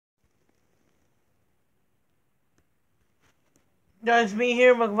Guys, me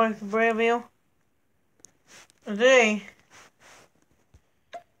here, welcome back to Brandville. Today,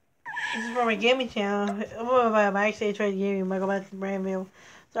 this is for my gaming channel. I'm actually trying gaming, welcome back to Brandville.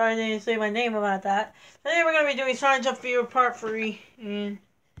 Sorry I didn't say my name about that. Today we're going to be doing Sonic Jump Fever Part 3, and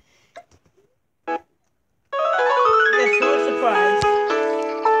guess who's surprised?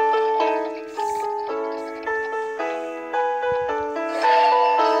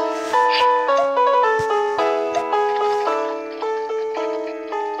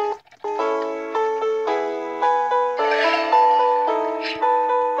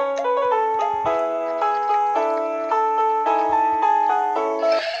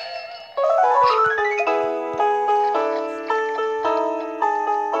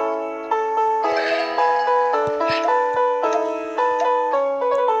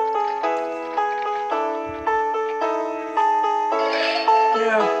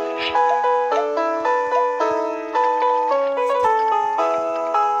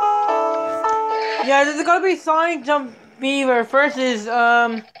 Yeah, this is gonna be Sonic Jump Fever versus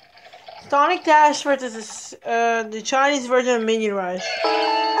Sonic Dash versus the Chinese version of Minion Rush.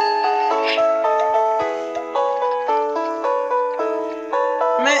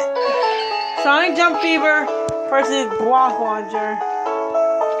 Sonic Jump Fever versus Block Launcher.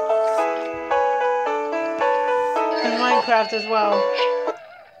 And Minecraft as well.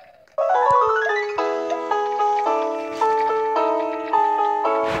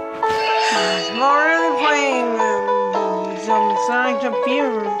 We're really playing some Sonic Jump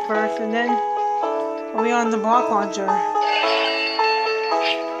Fever first, and then we'll be on the Block Launcher.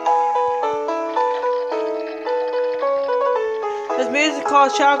 This music is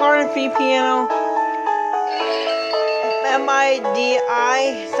called Child Garden Free Piano MIDI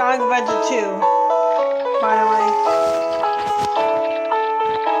Sonic Adventure 2, by the way.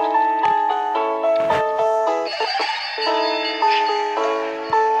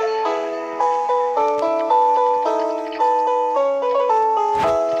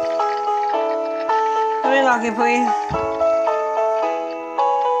 Let me lock it, please.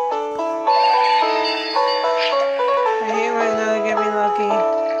 I hate when another get me lucky.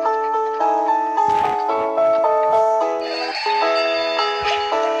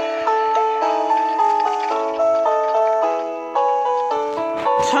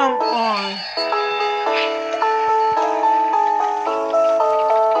 Come on.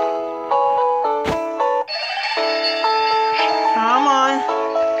 Come on.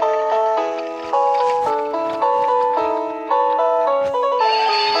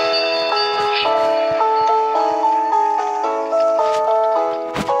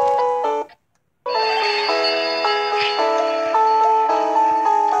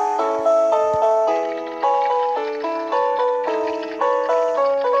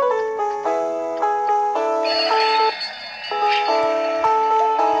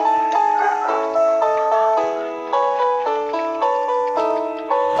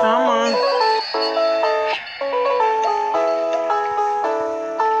 Come on.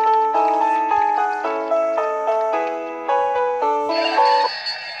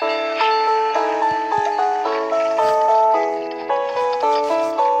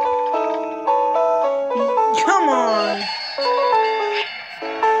 Come on.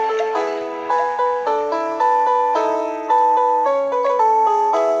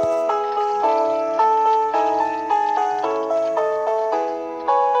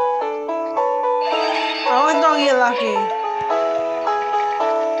 Oh, don't get lucky.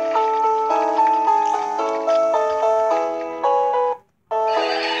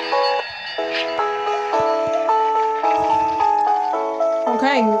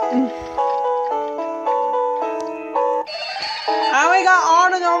 Okay. I only got all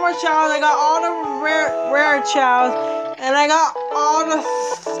the normal chows, I got all the rare chows, and I got all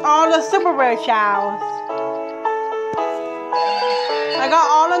the super rare chows. I got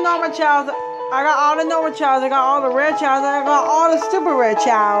all the normal chows, I got all the normal chows, I got all the rare chows, and I got all the super rare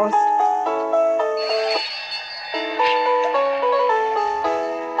chows.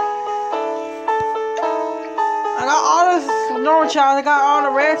 I got all the normal chows, I got all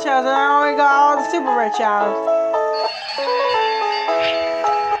the rare chows, and I only got all the super rare chows.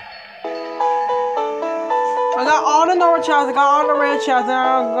 I got all the normal chows, I got all the rare chows, and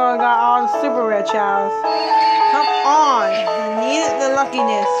I got all the super rare chows. Come on, I needed the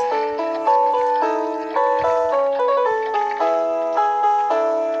luckiness.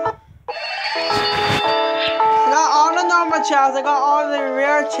 I got all the normal chows, I got all the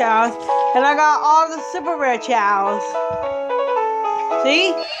rare chows, and I got all the super rare chows.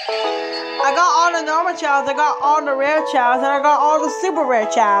 See? I got all the normal chows, I got all the rare chows, and I got all the super rare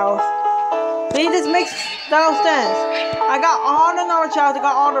chows. See, this makes no sense. I got all the normal chows, I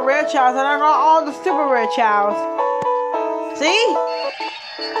got all the rare chows, and I got all the super rare chows. See?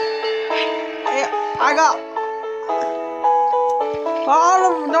 Yeah, I got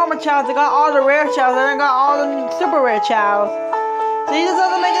all the normal chows, I got all the rare chows, and I got all the super rare chows. See, this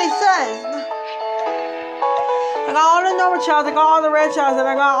doesn't make any sense. I got all the normal chows, I got all the rare chows, and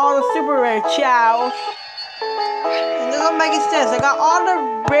I got all the super rare chows. It doesn't make any sense. I got all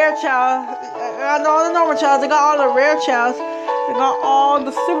the rare chows, I got all the normal chows, I got all the rare chows, I got all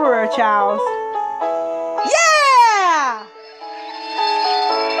the super rare chows. Yeah!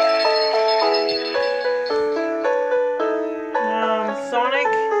 Sonic.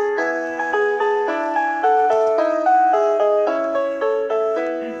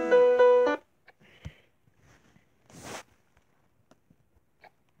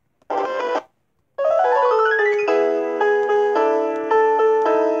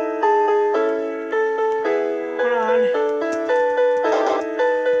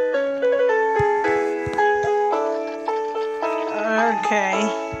 Okay.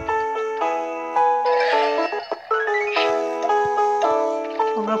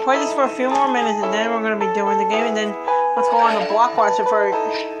 We're gonna play this for a few more minutes and then we're gonna be doing the game and then let's go on the block watcher for it.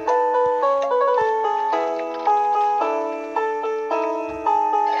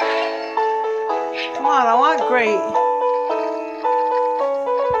 Come on, I want great.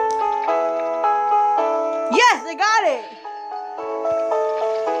 Yes, I got it!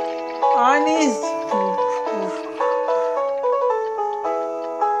 I need...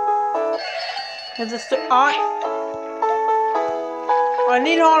 I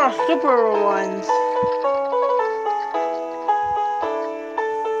need all the super ones.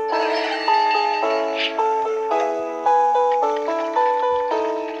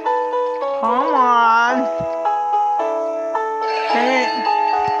 Come on. Dang it.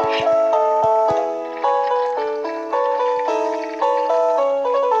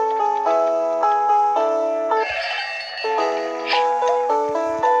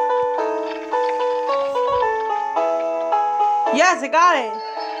 Yes, I got it.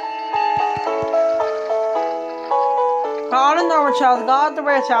 Got all the normal chows, got all the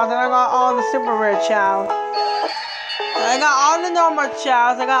rare chows, and I got all the super rare chows. I got all the normal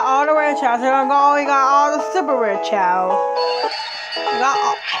chows, I got all the rare chows, and I got all the super rare chows. I got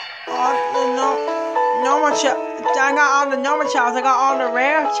all the normal chows. I got all the normal chows, I got all the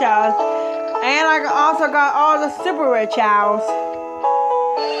rare chows, and I also got all the super rare chows.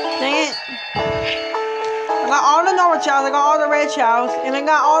 Dang it. I got all the normal chows, I got all the rare chows, and I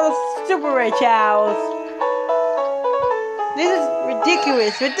got all the super rare chows. This is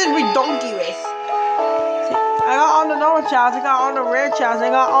ridiculous. This is redonkulous. See, I got all the normal chows, I got all the rare chows, and I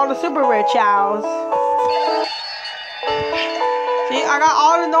got all the super rare chows. See, I got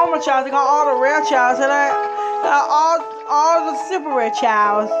all the normal chows, I got all the rare chows, and I got all the super rare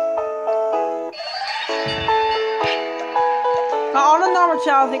chows. Got all the normal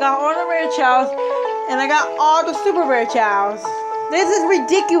chows, I got all the rare chows, and I got all the super rare chows. This is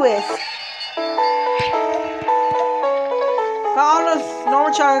ridiculous. Got all the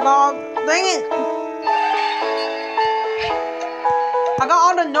normal chows, I got all, dang it. I got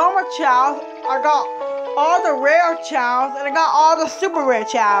all the normal chows, I got all the rare chows, and I got all the super rare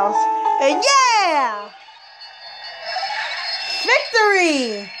chows. And yeah!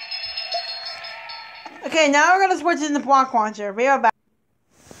 Victory! Okay, now we're gonna switch in the block launcher. Be right back.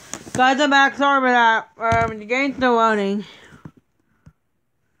 Guys, I'm back. Sorry about that. The game's still loading.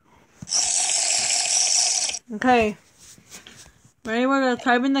 Okay. Ready? We're gonna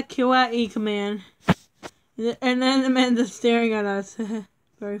type in the Q at E command. And then the man is staring at us.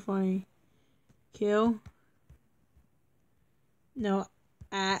 Very funny. Q. No,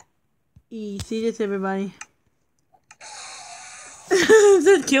 at E. See this, everybody. It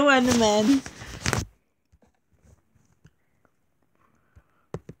says Q and the man.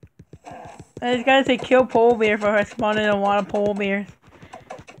 I just gotta say kill polar bear for her spawning a lot of polar bears.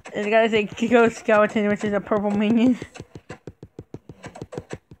 I just gotta say kill skeleton, which is a purple minion.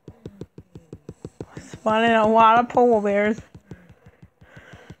 Spawning a lot of polar bears.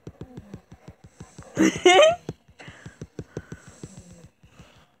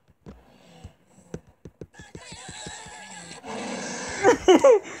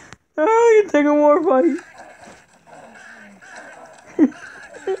 Oh, you're taking more fight.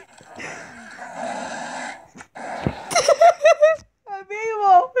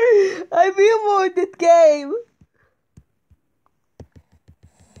 I'm evil in this game.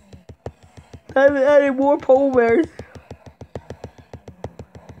 I'm adding more polar bears.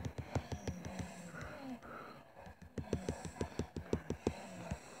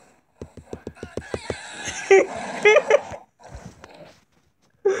 I'm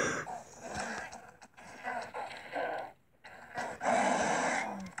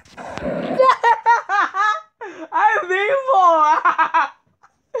evil.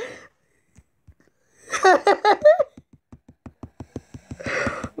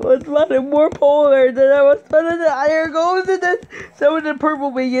 Was spotting more polar than I was spotting the iron goals and then some of the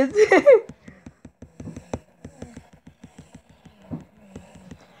purple minions.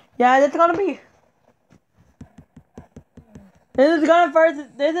 Yeah, that's gonna be. This is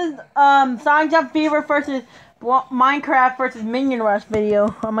Sonic Jump Fever versus Minecraft versus Minion Rush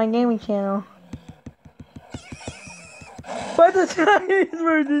video on my gaming channel. But the Chinese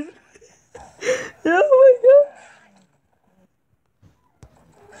version. Oh my god.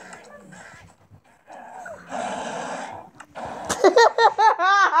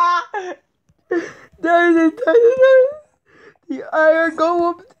 That is the iron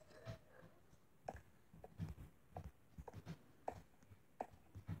golem.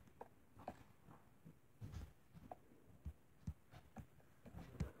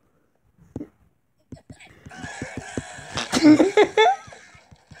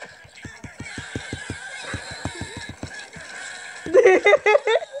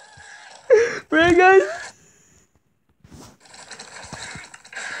 Right, guys?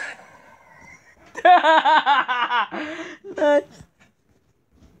 Nice.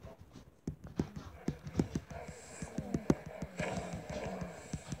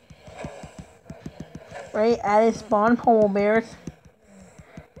 Right, added spawn polar bears.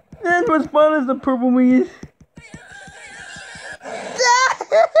 And what spawn is the purple minions?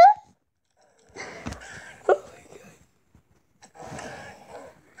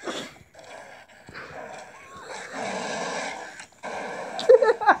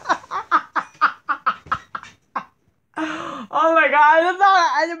 Oh my god, that's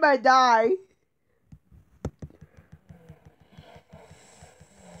not I might die.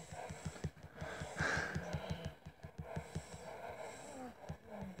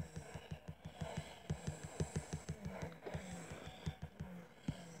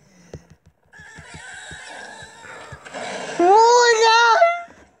 Oh my god!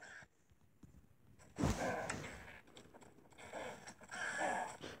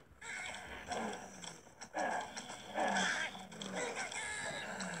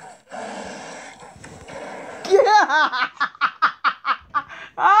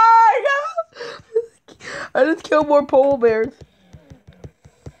 Oh my god! I just killed more polar bears.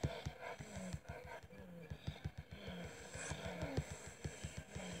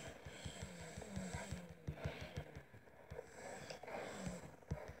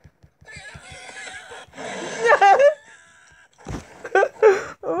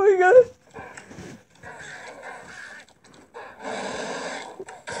 Oh my god.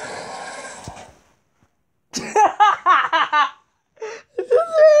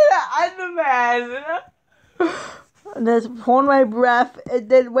 I'm the man. Just hold my breath and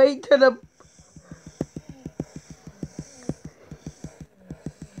then wait till the.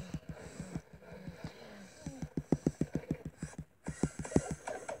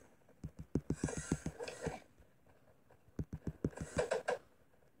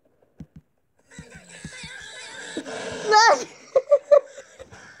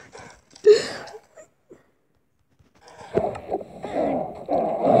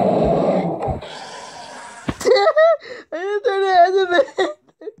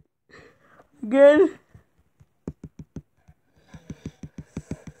 Good.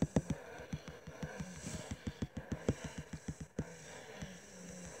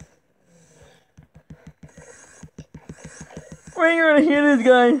 When you're gonna hear this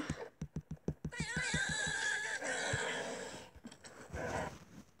guy.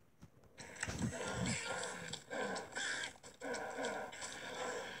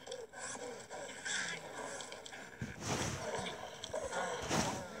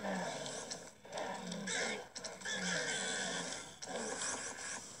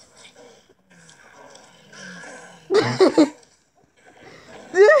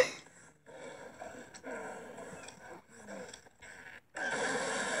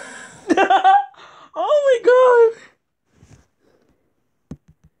 Oh my god!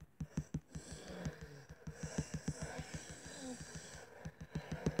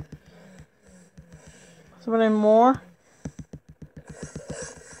 Something more?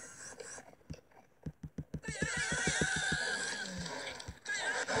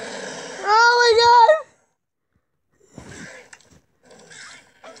 Oh my god!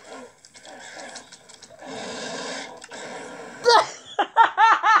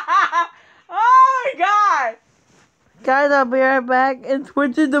 Oh my god! Guys, I'll be right back and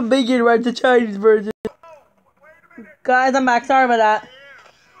switch to the Minion Rush, the Chinese version. Guys, I'm back. Sorry about that.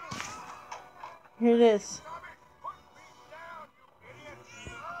 Here it is.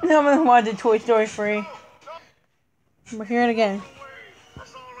 I'm gonna watch the Toy Story 3. We're here it again.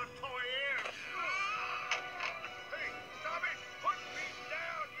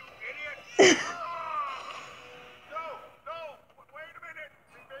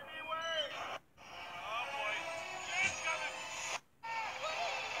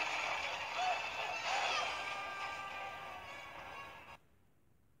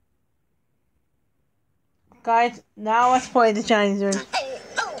 Guys, now let's play the Chinese version.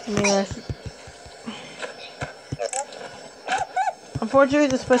 Yes. Unfortunately,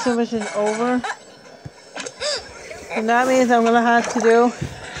 the special mission is over. And that means I'm gonna have to do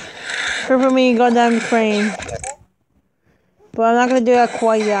Purple Me and go down the train. But I'm not gonna do that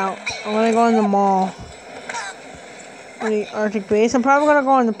quite yet. I'm gonna go in the mall. Or the Arctic base. I'm probably gonna go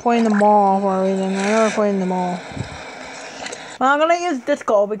on the play in the mall for a reason. I never play in the mall. But I'm gonna use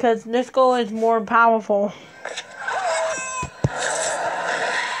Disco because Disco is more powerful.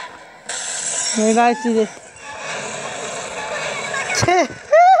 You guys see this?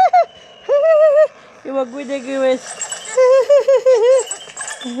 You look ridiculous.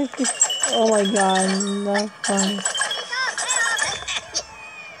 Oh my god, that's funny.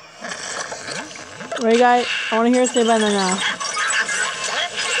 Right, guys? I want to hear say banana now.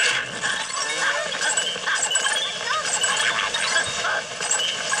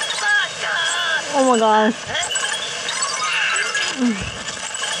 Oh my god.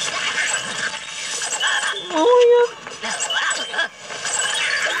 Oh my god.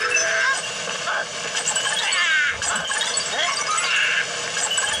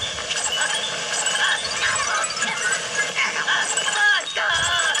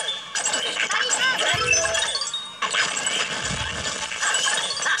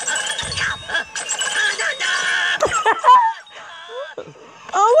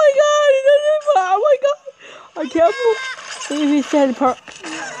 Oh my god, he doesn't. Oh my god. I can't believe he said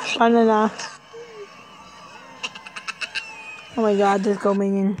banana. Oh my god, just go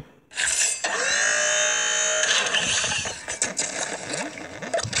minion.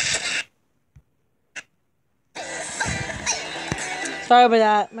 Sorry about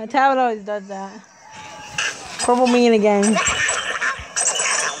that. My tablet always does that. Purple minion again.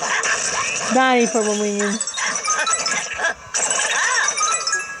 Donnie purple minion.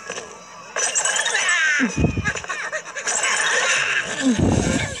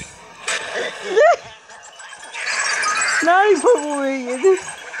 Donnie purple minion.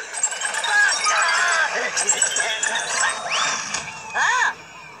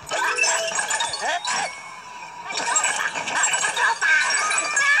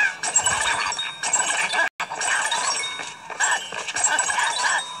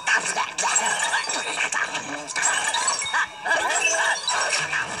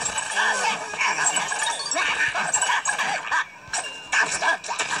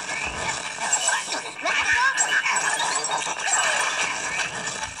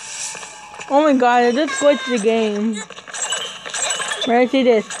 Oh my god, I just glitched the game. Where see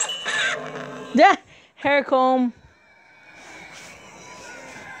this? Yeah, hair comb.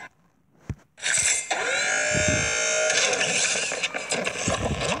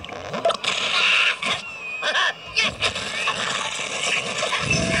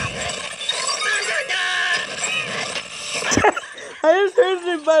 I just heard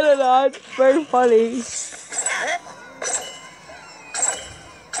the banana. It's very funny.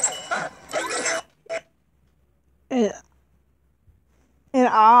 And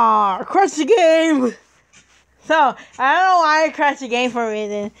crashed the game. So I don't know why I crashed the game for a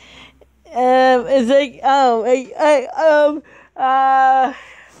reason. It's like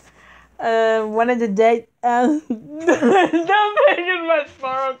one of the days the vision my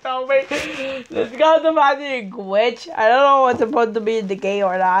tomorrow told me this guy's about to be a glitch. I don't know what's supposed to be in the game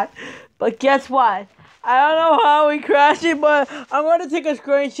or not. But guess what? I don't know how we crashed it, but I'm gonna take a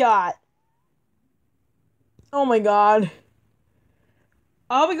screenshot. Oh my god.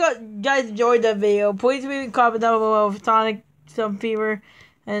 I hope you guys enjoyed that video. Please leave a comment down below if Sonic Some Fever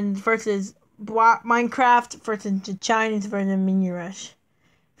and versus Minecraft versus the Chinese version of Mini Rush.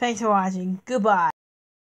 Thanks for watching. Goodbye.